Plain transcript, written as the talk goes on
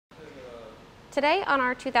Today on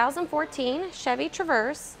our 2014 Chevy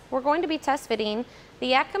Traverse, we're going to be test fitting the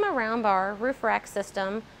Yakima RoundBar Roof Rack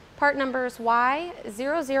system, part numbers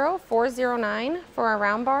Y00409 for our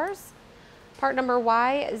round bars, part number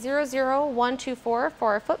Y00124 for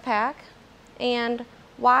our foot pack, and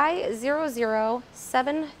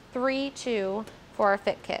Y00732 for our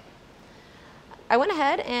fit kit. I went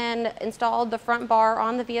ahead and installed the front bar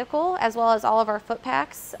on the vehicle as well as all of our foot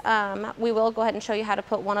packs. We will go ahead and show you how to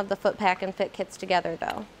put one of the foot pack and fit kits together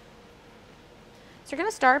though. So you're going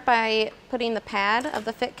to start by putting the pad of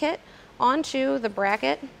the fit kit onto the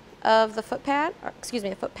bracket of the foot pad, or excuse me,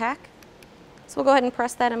 the foot pack. So we'll go ahead and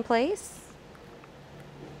press that in place.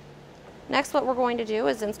 Next, what we're going to do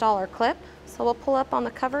is install our clip. So we'll pull up on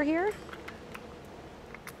the cover here.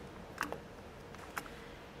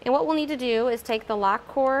 And what we'll need to do is take the lock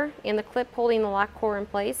core and the clip holding the lock core in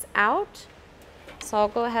place out. So I'll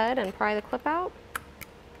go ahead and pry the clip out.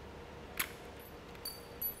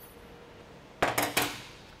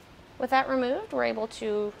 With that removed, we're able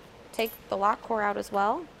to take the lock core out as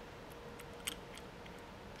well.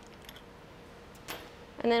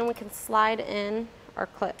 And then we can slide in our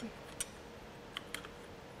clip.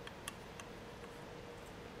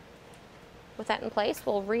 With that in place,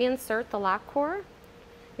 we'll reinsert the lock core.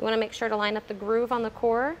 You want to make sure to line up the groove on the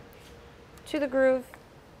core to the groove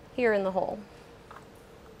here in the hole.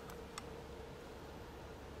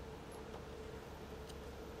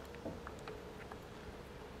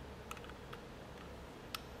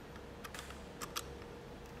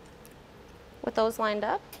 With those lined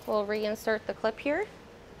up, we'll reinsert the clip here.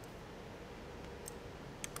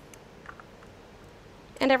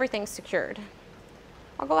 And everything's secured.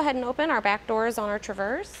 I'll go ahead and open our back doors on our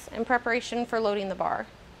Traverse in preparation for loading the bar.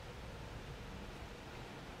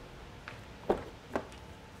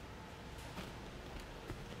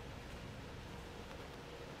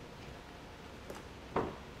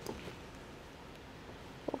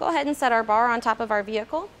 We'll go ahead and set our bar on top of our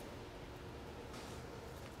vehicle.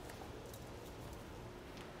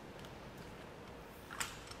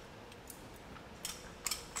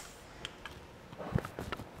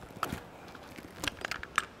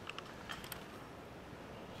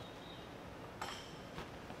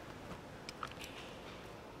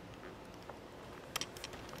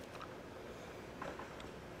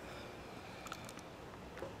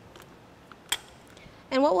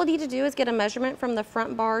 And what we'll need to do is get a measurement from the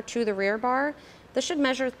front bar to the rear bar. This should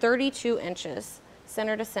measure 32 inches,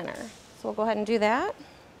 center to center. So we'll go ahead and do that.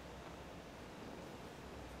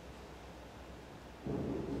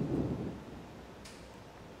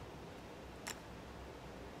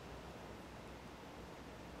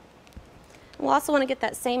 We'll also want to get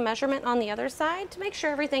that same measurement on the other side to make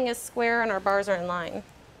sure everything is square and our bars are in line.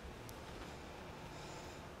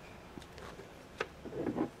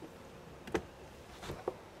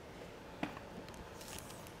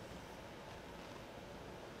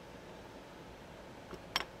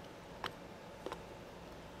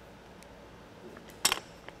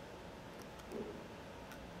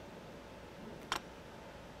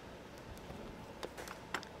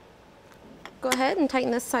 Go ahead and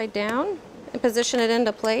tighten this side down and position it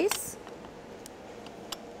into place.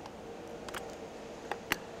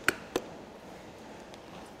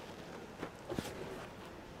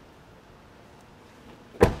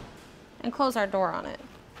 And close our door on it.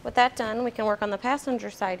 With that done, we can work on the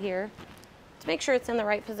passenger side here to make sure it's in the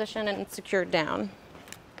right position and secured down.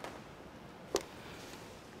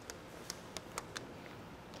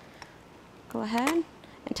 Go ahead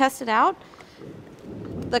and test it out.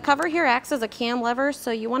 The cover here acts as a cam lever, so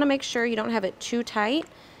you want to make sure you don't have it too tight.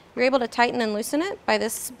 You're able to tighten and loosen it by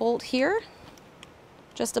this bolt here,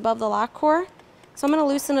 just above the lock core. So I'm going to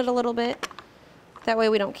loosen it a little bit. That way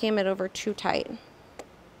we don't cam it over too tight.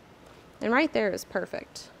 And right there is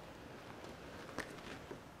perfect.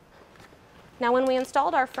 Now when we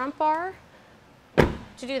installed our front bar,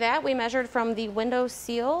 to do that we measured from the window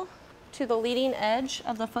seal to the leading edge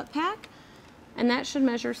of the foot pack, and that should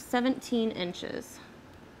measure 17 inches.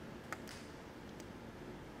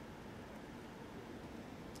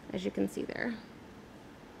 As you can see there.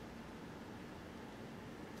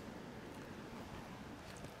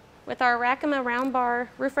 With our Yakima RoundBar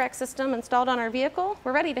Roof Rack system installed on our vehicle,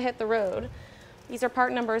 we're ready to hit the road. These are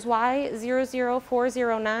part numbers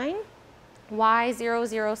Y00409,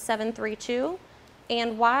 Y00732,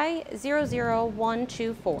 and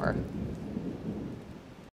Y00124.